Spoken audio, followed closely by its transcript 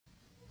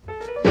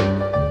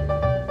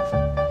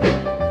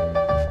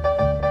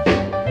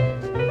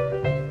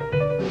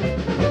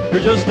You're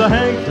just a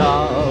hang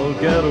dog,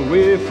 get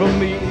away from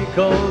me,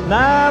 'cause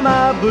now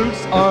my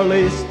boots are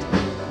laced.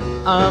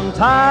 I'm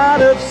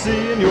tired of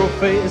seeing your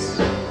face,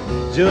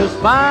 just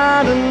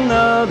find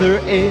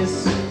another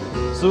ace.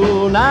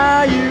 So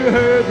now you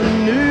heard the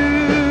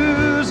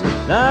news,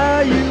 now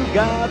you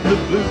got the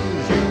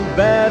blues. You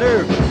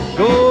better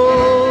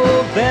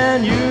go,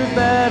 then you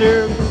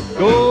better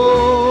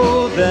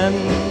go, then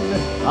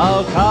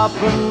I'll cop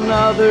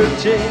another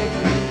chick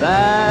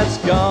that's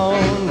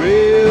gone,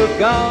 real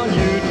gone.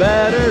 You'd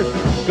better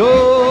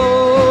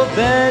go,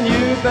 then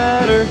you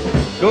better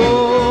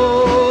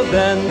go,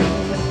 then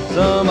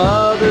some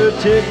other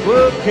chick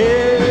will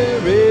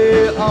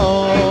carry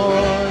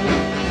on.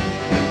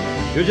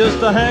 You're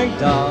just a hang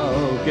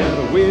dog, get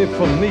away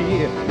from me.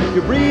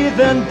 You're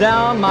breathing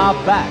down my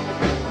back,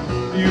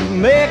 you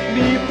make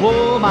me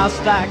pull my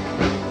stack,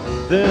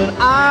 then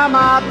I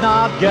might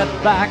not get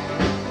back.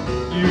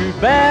 You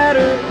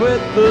better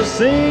quit the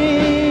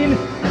scene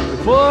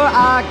before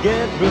I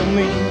get real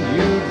mean.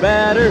 You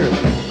better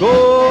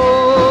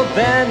go,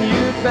 then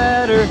you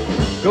better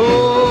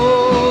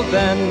go,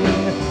 then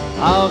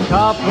I'll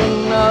cop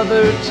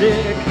another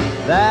chick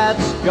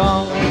that's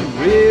gone,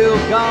 real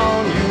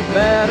gone. You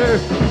better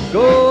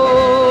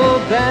go,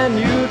 then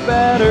you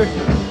better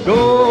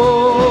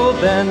go,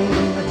 then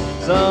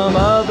some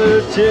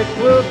other chick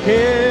will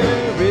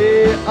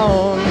carry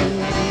on.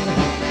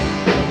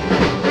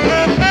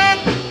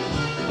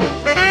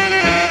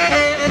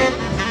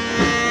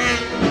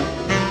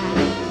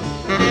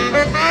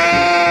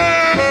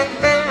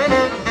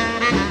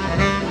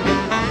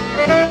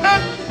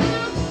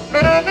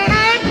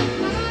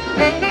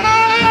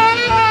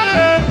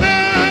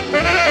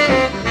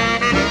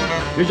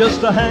 You're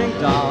just a hang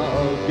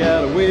dog,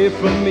 get away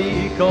from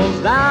me, 'cause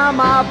now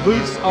my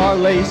boots are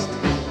laced.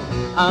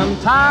 I'm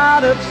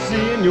tired of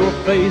seeing your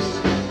face,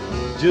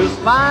 just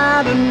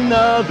find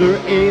another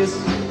ace.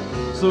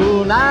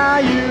 So now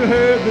you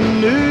heard the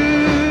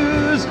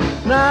news,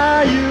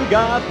 now you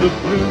got the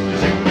blues.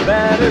 You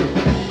better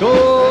go,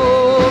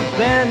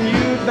 then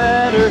you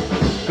better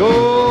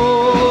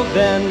go,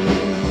 then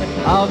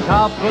I'll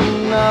cop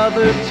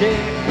another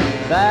chick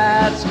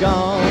that's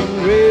gone,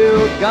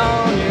 real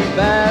gone. You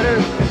better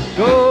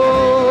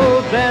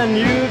go, then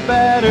you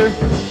better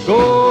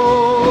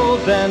go,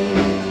 then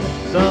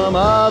some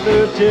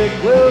other chick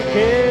will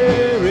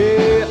carry